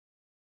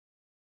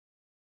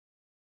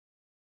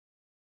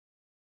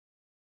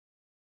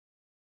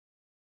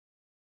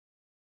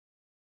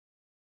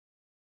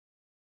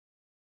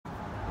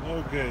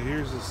Okay,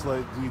 here's a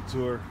slight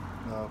detour.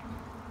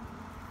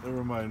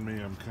 Never mind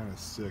me, I'm kind of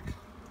sick,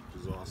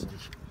 which is awesome.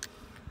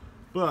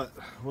 But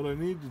what I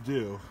need to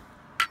do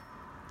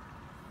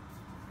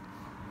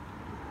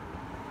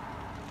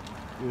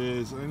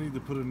is I need to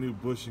put a new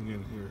bushing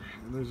in here.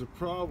 And there's a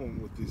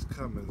problem with these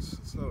Cummins.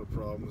 It's not a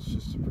problem, it's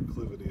just a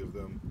proclivity of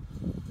them.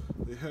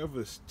 They have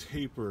this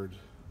tapered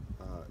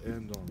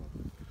end on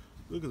them.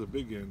 Look at the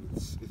big end,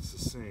 it's the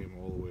same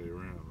all the way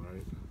around,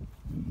 right?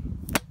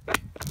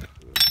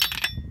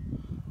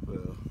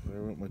 Well,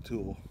 there went my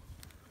tool.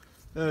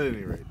 At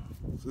any rate,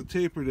 the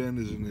tapered end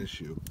is an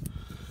issue.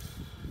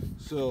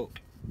 So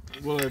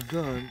what I've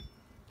done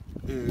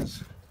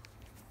is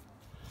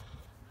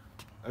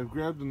I've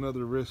grabbed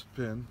another wrist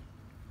pin,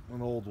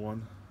 an old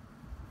one.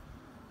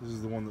 This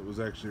is the one that was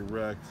actually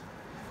wrecked.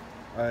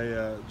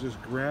 I just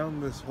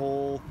ground this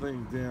whole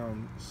thing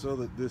down so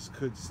that this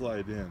could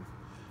slide in.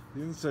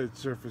 The inside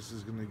surface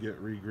is going to get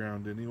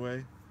reground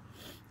anyway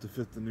to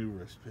fit the new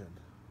wrist pin.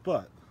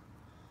 But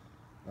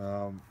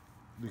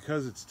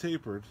because it's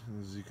tapered,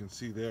 as you can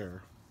see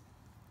there,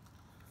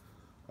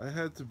 I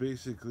had to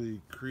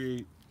basically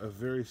create a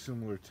very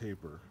similar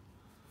taper.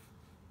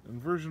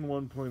 And version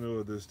 1.0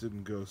 of this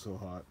didn't go so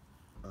hot,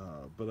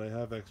 but I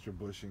have extra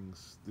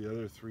bushings. The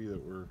other three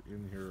that were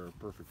in here are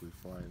perfectly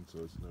fine, so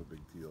it's no big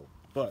deal.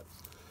 But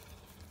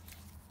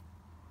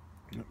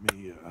let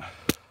me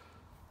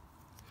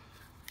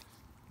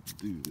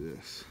do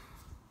this.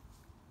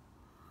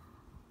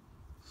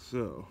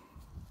 So,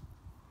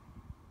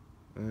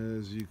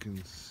 as you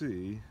can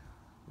see,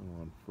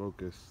 come on,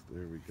 focus,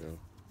 there we go.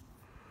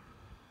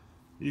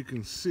 You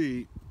can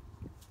see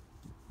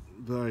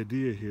the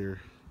idea here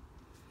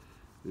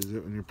is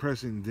that when you're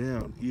pressing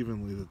down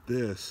evenly, that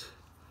this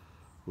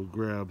will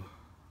grab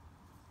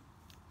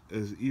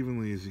as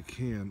evenly as you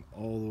can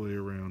all the way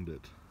around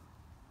it.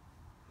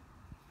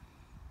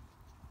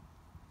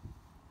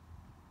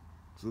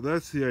 So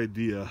that's the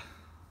idea.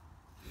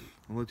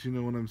 I'll let you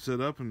know when I'm set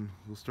up and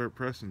we'll start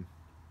pressing.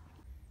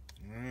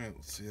 Alright,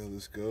 let's see how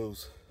this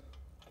goes.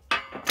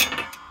 Gotta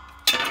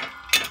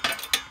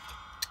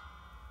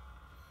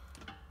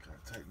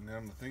tighten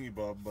down the thingy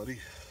bob, buddy.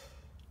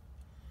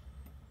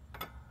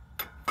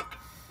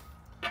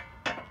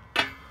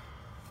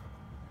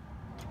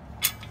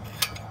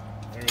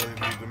 I really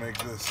need to make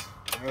this.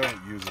 I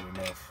don't use it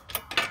enough,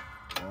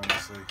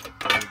 honestly.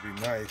 It would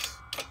be nice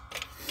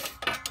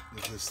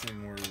if this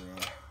thing were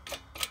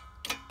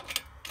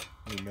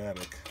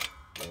pneumatic,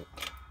 but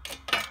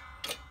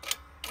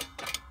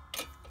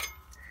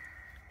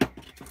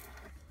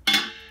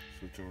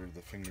switch over to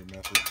the finger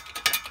method.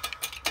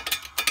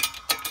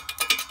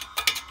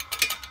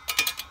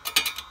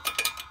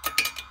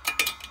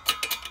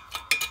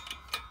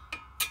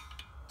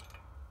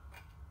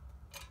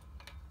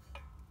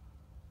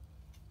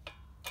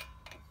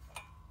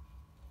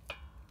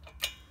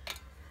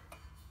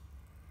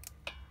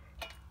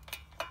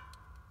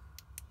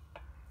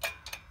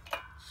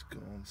 Just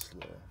going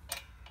slow.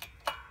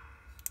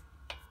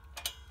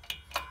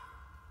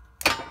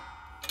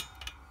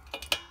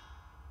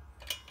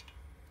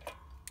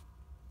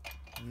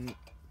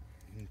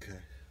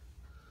 Okay,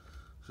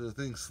 so the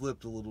thing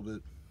slipped a little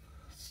bit.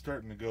 It's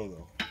starting to go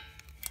though.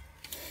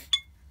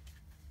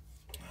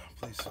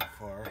 Play so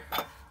far.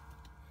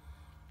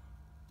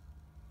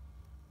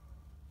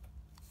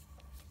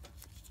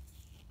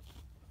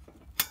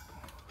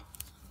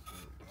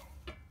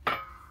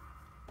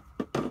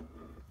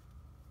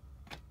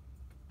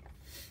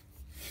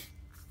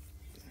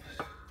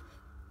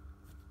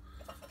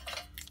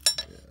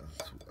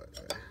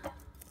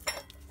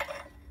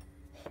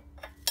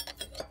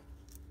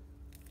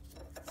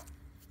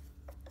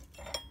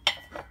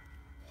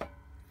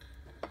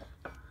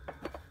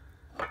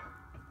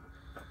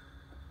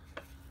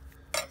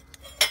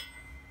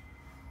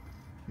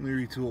 Let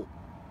me retool.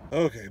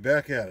 Okay,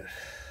 back at it.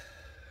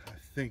 I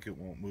think it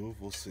won't move.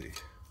 We'll see.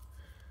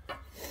 I'm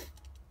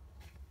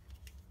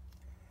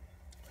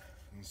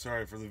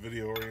sorry for the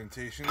video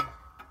orientation.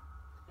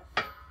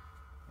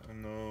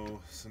 I'm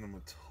no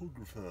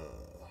cinematographer.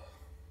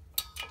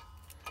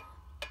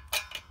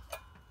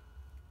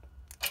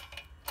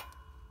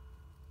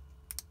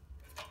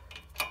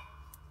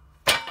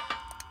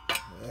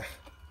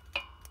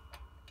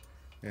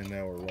 And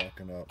now we're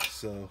rocking up.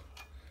 So,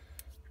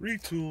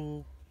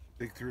 retool.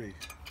 Big three.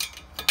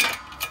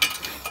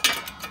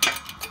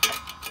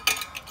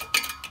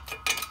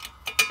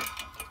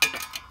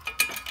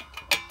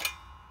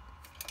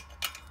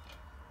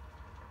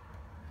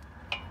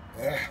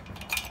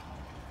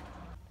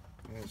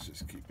 Let's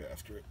just keep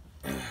after it.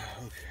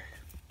 Okay.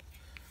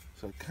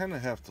 So I kind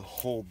of have to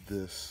hold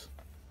this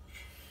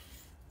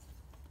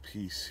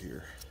piece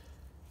here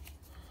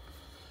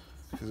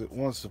because it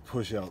wants to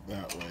push out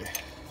that way.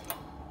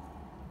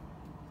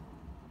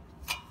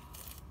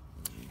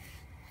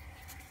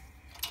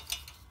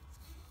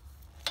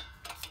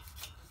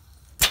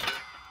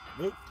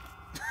 Nope.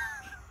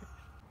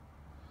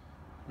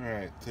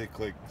 Alright, take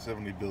like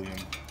 70 billion.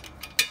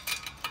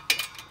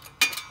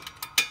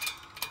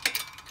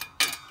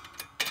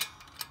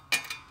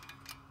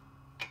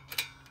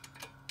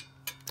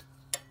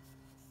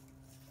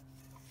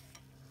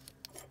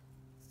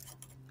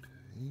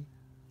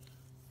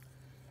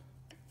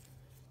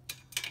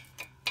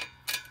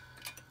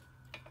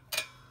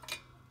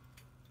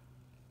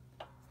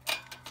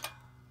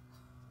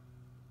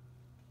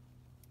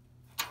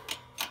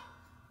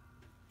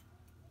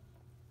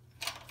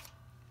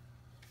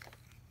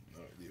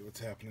 what's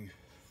happening.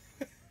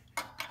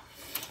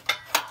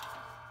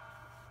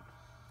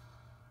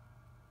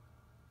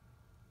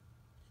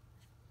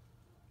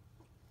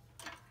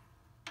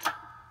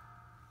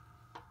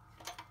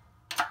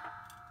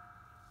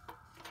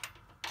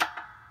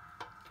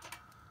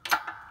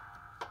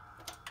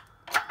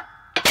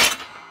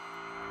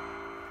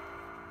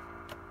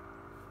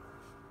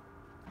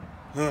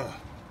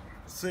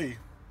 Let's see.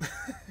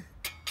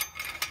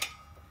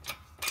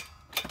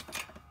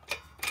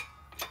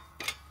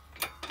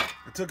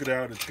 I took it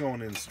out, it's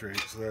going in straight,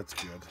 so that's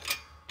good.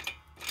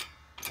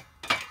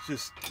 It's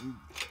just,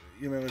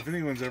 you know, if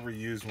anyone's ever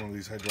used one of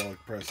these hydraulic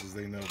presses,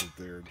 they know that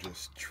they're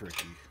just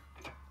tricky.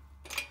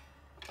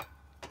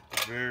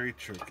 Very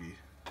tricky.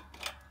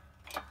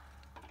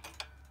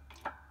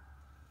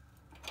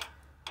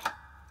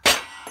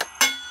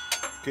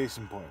 Case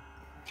in point.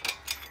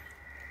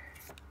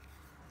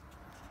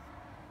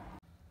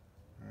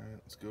 Alright,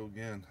 let's go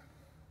again.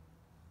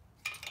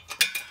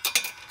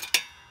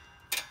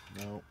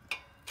 Nope.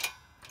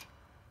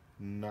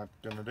 Not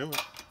gonna do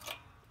it.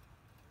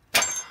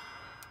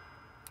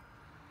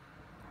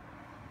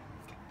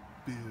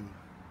 Boo. I'm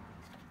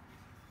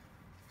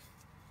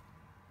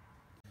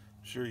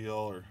sure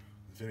y'all are,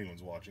 if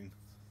anyone's watching,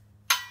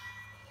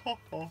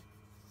 are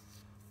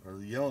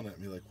yelling at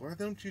me like, why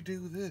don't you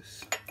do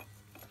this?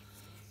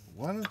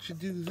 Why don't you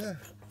do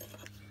that?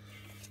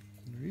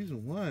 And the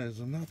reason why is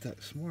I'm not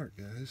that smart,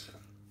 guys.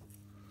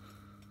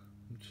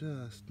 I'm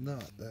just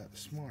not that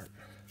smart.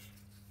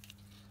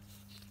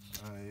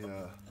 I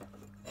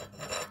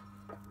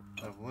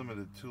have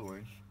limited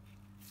tooling,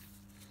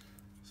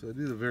 so I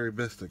do the very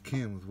best I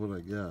can with what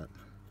I got.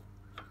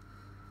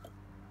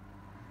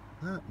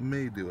 That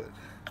may do it.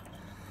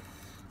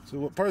 So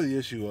what part of the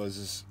issue was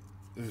is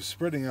it was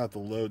spreading out the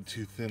load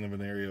too thin of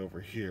an area over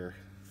here.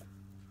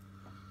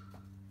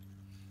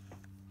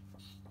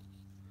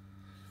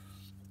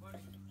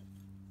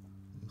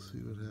 We'll see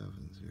what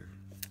happens here.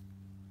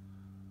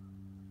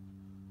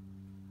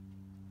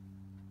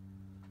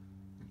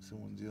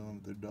 Someone's yelling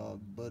at their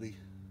dog, Buddy.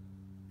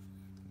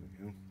 There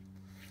we go.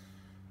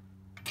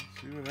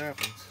 Let's see what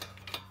happens.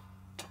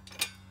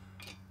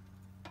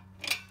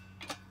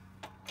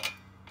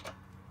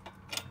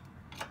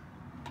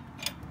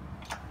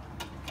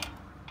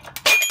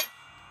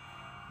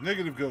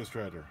 Negative Ghost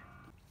Rider.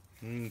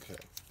 Okay.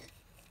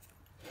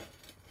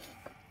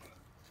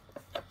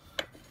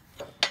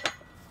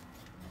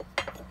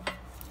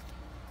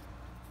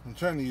 I'm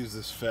trying to use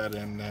this fat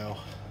end now.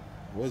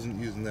 I wasn't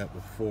using that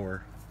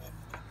before.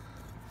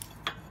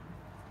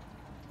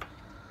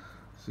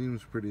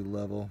 Seems pretty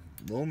level.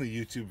 The only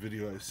YouTube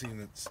video I've seen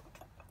that's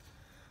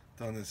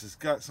done this has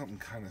got something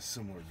kind of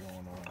similar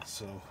going on,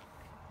 so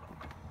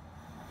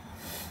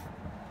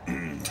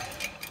let's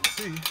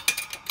see.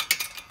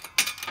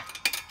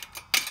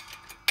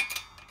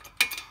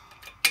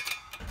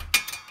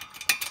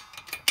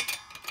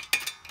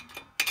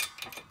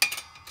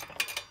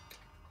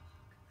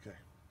 Okay.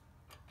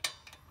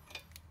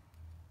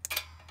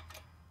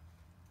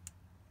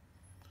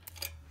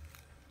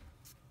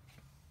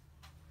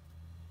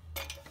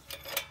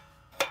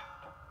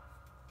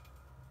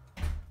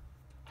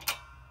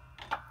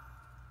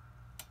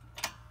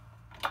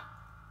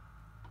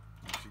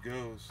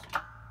 Goes.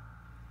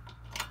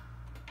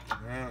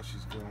 Now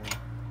she's going.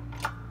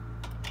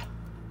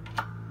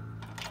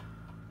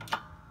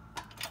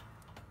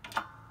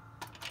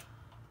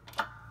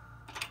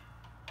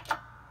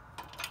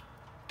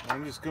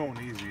 I'm just going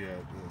easy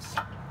at this.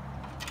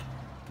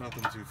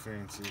 Nothing too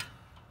fancy.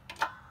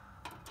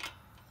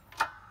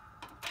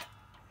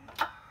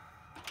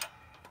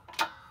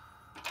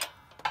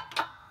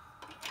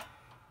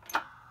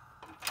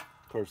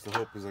 Of course, the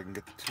hope is I can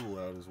get the tool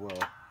out as well.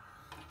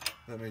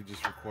 That may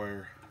just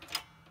require,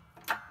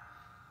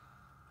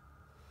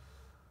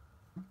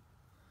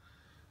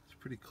 it's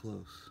pretty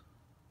close.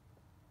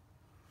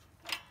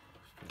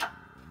 One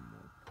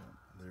more pump.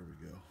 There we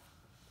go.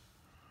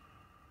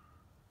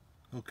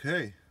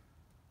 Okay.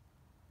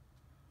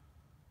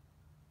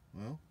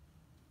 Well,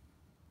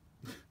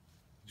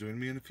 join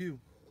me in a few.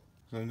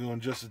 So I'm going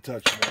just a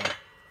touch more.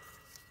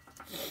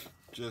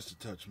 Just a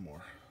touch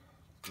more.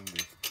 It's going to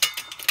be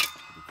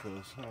pretty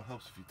close. Oh, it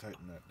helps if you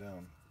tighten that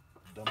down,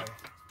 dummy.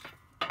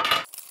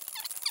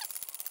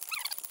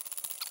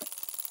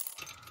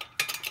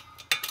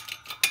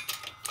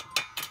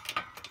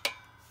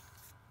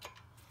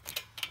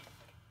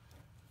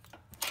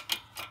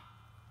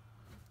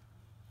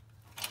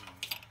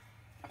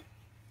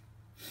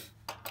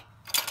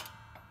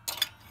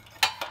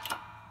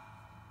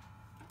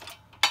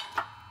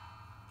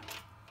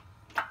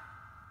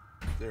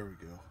 There we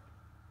go.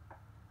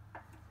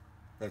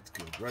 That's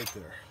good, right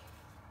there.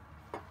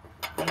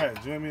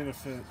 Alright, join me in a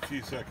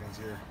few seconds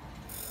here.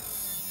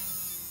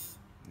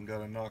 I'm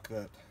gotta knock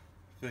that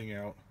thing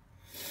out.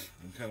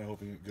 I'm kind of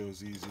hoping it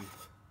goes easy. In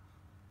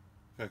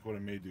fact, what I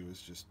may do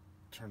is just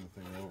turn the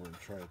thing over and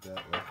try it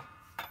that way.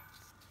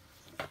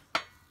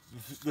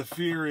 The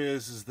fear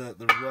is that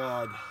the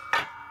rod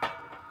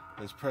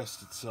has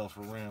pressed itself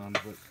around,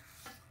 but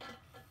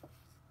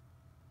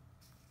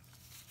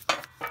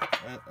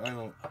I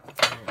don't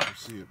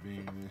foresee it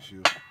being an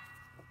issue.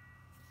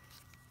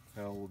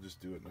 Hell, we'll just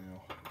do it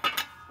now.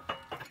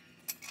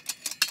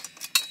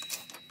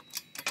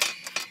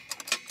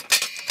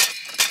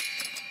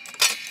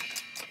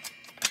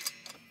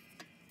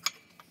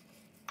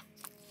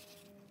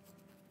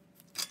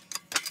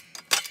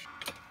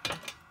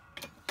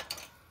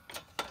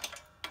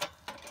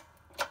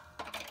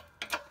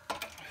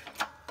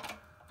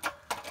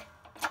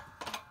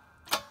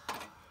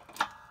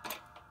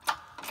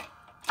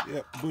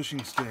 Yep,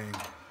 bushing staying.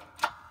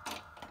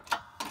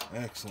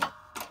 Excellent.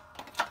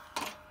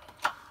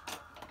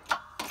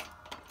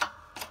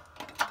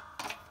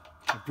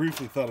 I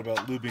briefly thought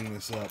about lubing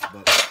this up,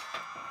 but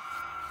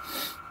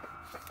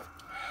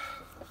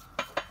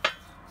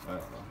I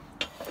don't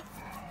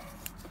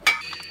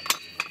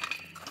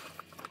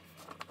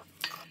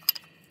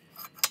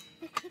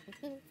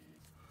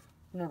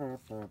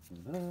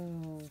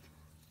know.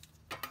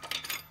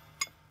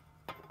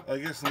 I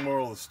guess the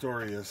moral of the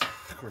story is,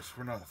 of course,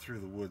 we're not through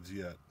the woods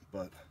yet,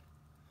 but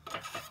the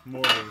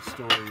moral of the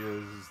story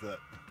is that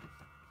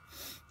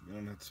you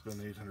don't have to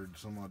spend $800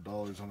 some odd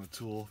on a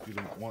tool if you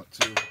don't want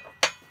to.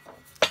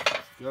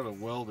 If you got a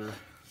welder,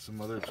 some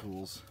other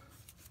tools,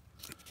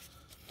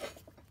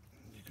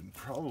 you can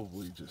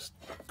probably just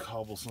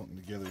cobble something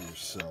together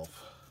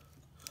yourself.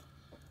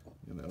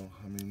 You know,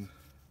 I mean,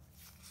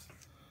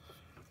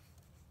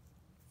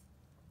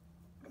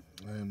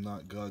 I am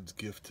not God's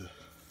gift to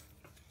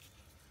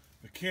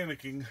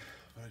mechanicking,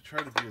 but I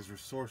try to be as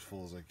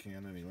resourceful as I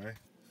can anyway.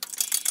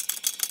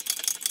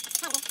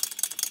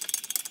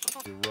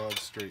 The rod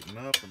straighten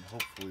up and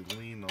hopefully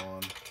lean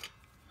on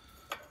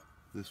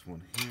this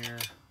one here.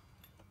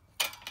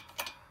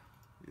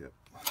 Yep,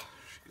 there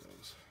she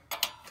goes.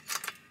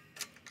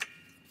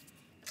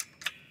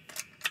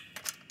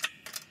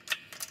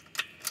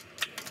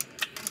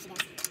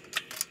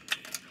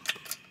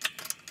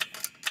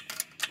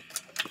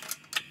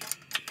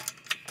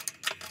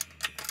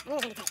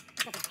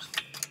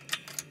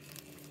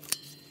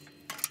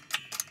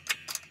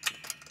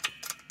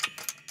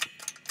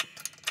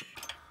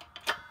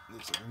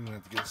 Looks like I'm going to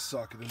have to get a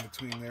socket in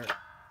between there,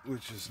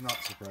 which is not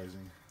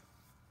surprising.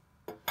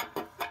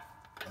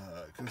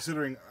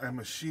 Considering I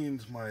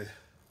machined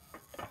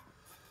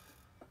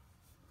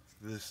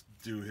this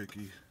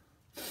doohickey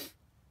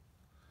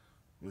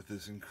with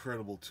this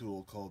incredible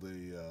tool called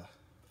a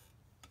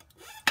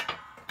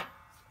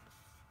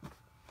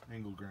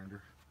angle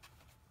grinder.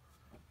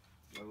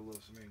 Gotta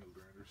love some angle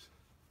grinders.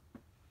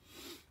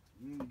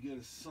 I'm gonna get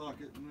a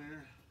socket in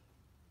there.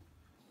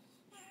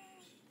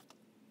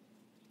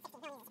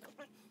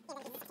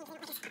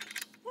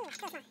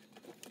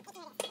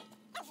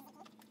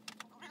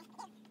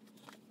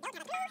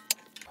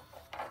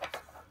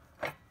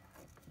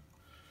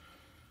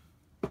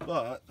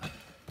 But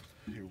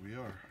here we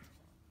are,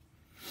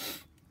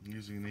 I'm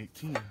using an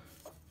 18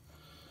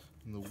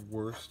 in the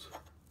worst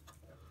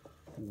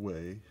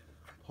way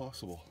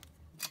possible.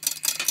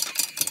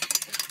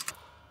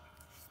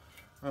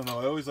 I don't know,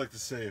 I always like to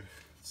say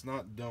it's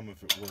not dumb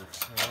if it works.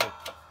 I know,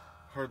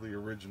 hardly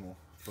original,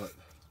 but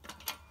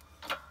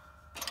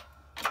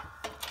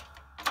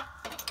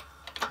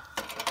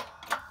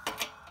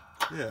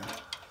yeah.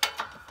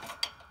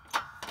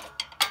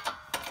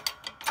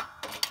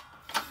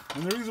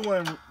 And the reason why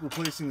I'm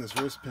replacing this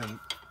wrist pin,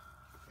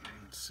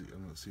 let's see,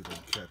 I'm going to see if I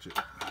can catch it.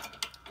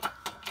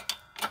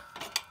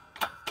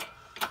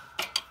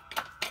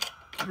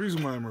 The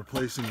reason why I'm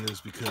replacing it is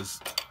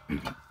because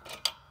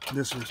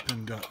this wrist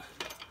pin got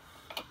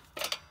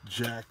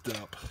jacked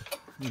up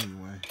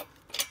anyway.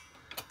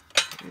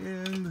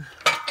 And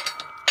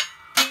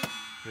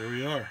there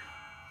we are.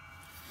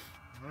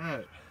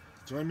 Alright,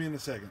 join me in a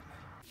second.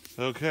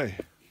 Okay,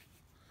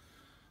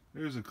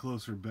 there's a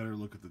closer, better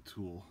look at the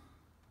tool.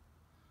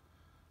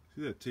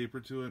 See that taper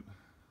to it?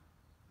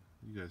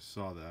 You guys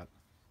saw that.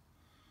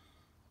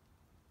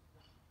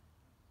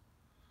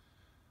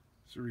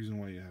 It's the reason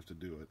why you have to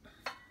do it.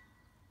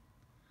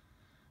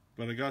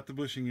 But I got the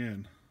bushing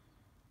in.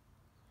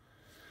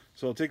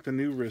 So I'll take the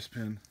new wrist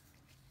pin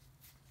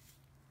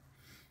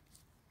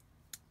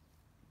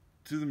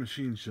to the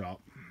machine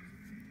shop.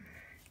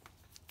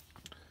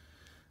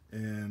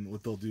 And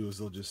what they'll do is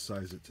they'll just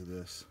size it to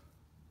this.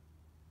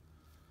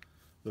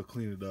 They'll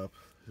clean it up.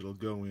 It'll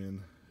go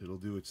in. It'll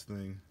do its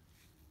thing.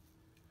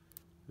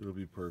 It'll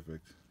be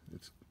perfect.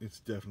 It's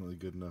definitely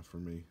good enough for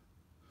me.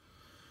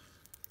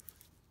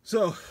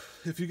 So,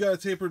 if you got a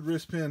tapered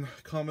wrist pin,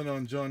 comment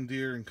on John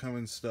Deere and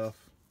Cummins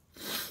stuff.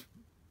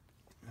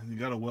 And you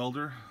got a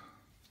welder,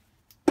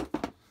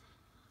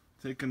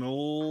 take an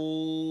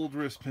old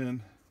wrist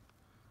pin,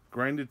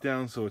 grind it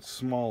down so it's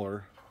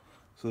smaller,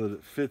 so that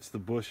it fits the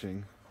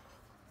bushing.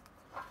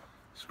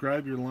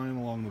 Scribe your line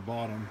along the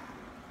bottom.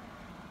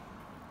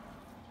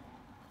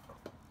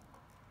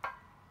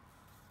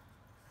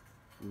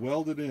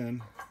 Weld it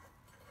in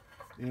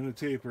a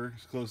taper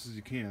as close as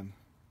you can.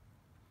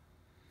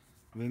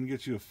 Then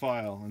get you a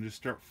file and just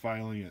start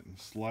filing it and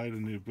slide a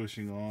new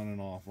bushing on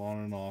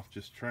and off,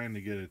 just trying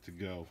to get it to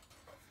go.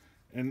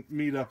 And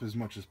meet up as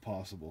much as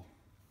possible.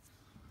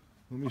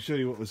 Let me show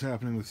you what was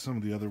happening with some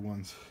of the other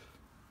ones.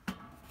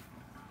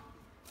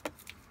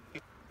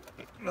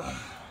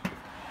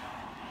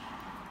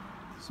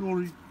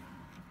 Sorry.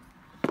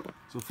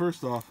 So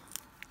first off,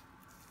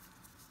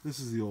 this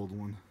is the old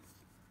one.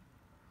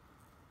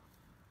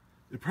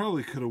 It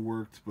probably could have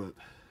worked, but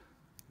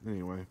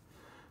anyway.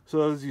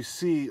 So as you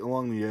see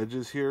along the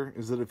edges here,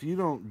 is that if you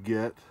don't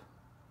get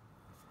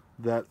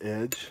that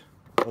edge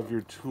of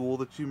your tool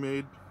that you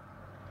made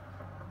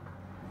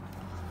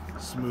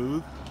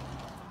smooth,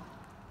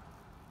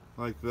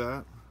 like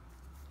that,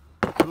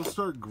 it'll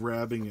start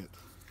grabbing it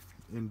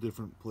in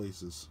different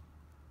places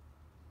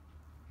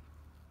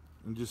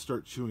and just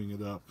start chewing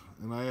it up.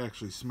 And I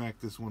actually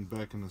smacked this one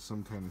back into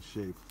some kind of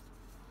shape,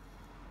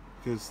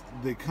 because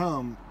they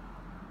come,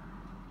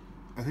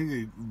 I think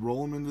they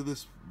roll them into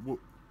this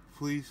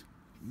fleece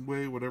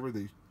way, whatever,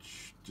 they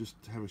just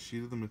have a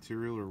sheet of the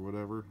material or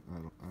whatever. I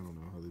don't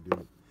know how they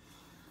do it.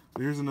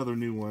 But here's another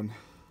new one,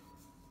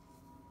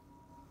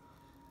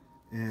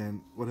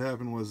 and what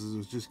happened was it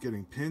was just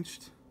getting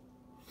pinched,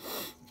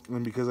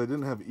 and because I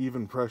didn't have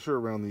even pressure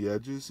around the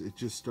edges, it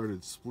just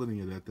started splitting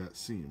it at that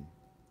seam.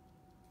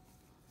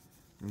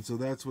 And so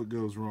that's what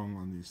goes wrong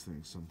on these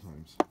things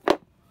sometimes.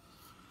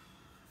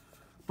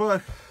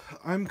 But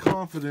I'm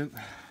confident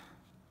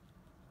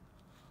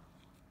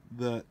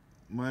that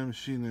my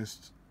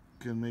machinist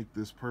can make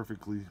this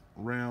perfectly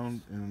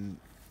round and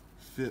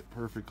fit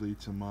perfectly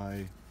to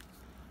my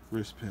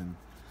wrist pin.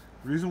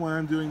 The reason why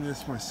I'm doing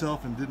this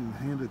myself and didn't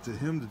hand it to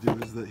him to do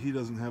is that he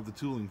doesn't have the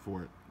tooling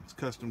for it. It's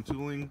custom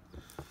tooling.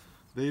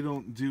 They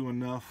don't do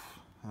enough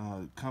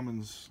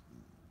Cummins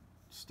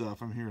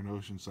stuff. I'm here in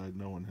Oceanside.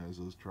 No one has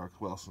those trucks.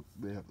 Well,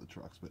 they have the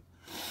trucks, but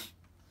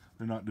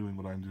they're not doing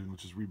what I'm doing,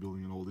 which is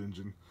rebuilding an old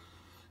engine.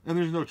 And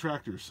there's no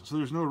tractors, so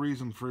there's no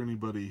reason for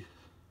anybody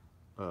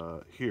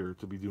here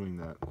to be doing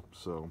that.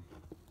 So,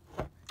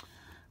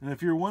 and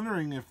if you're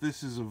wondering if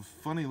this is a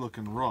funny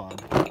looking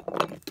rod,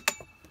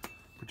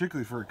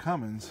 particularly for a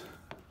Cummins,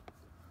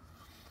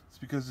 it's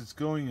because it's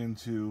going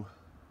into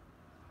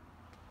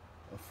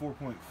a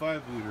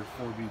 4.5 liter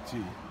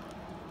 4BT.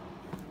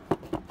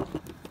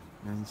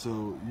 And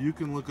so you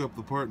can look up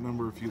the part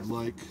number if you'd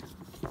like.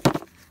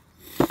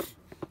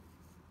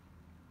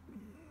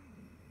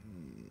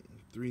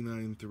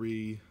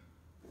 393,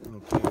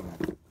 okay,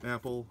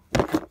 Apple,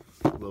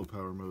 low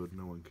power mode,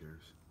 no one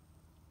cares.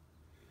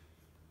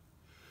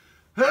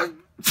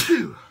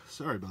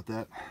 Sorry about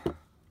that.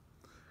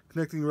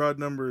 Connecting rod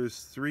number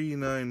is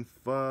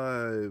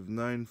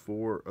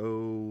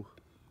 395940.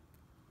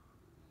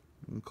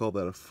 We'll call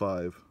that a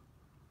 5.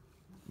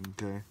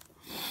 Okay.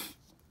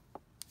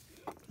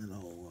 And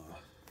I'll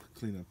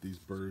clean up these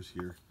burrs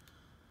here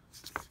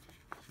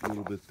a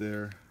little bit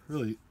there.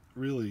 Really,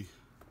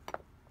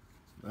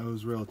 that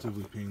was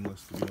relatively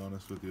painless, to be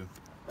honest with you.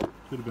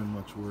 Could have been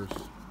much worse.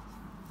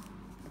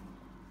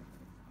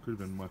 Could have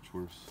been much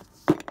worse.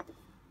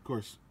 Of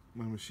course,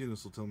 my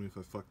machinist will tell me if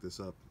I fuck this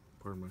up,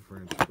 pardon my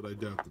French, but I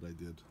doubt that I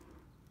did.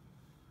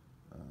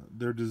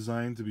 They're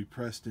designed to be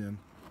pressed in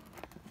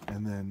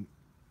and then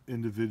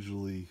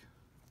individually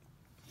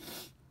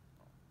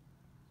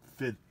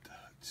fit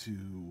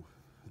to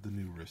the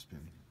new wrist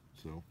pin.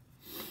 So,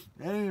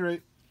 at any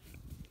rate,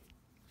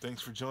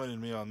 thanks for joining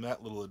me on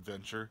that little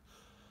adventure.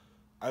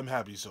 I'm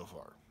happy so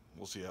far.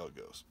 We'll see how it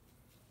goes.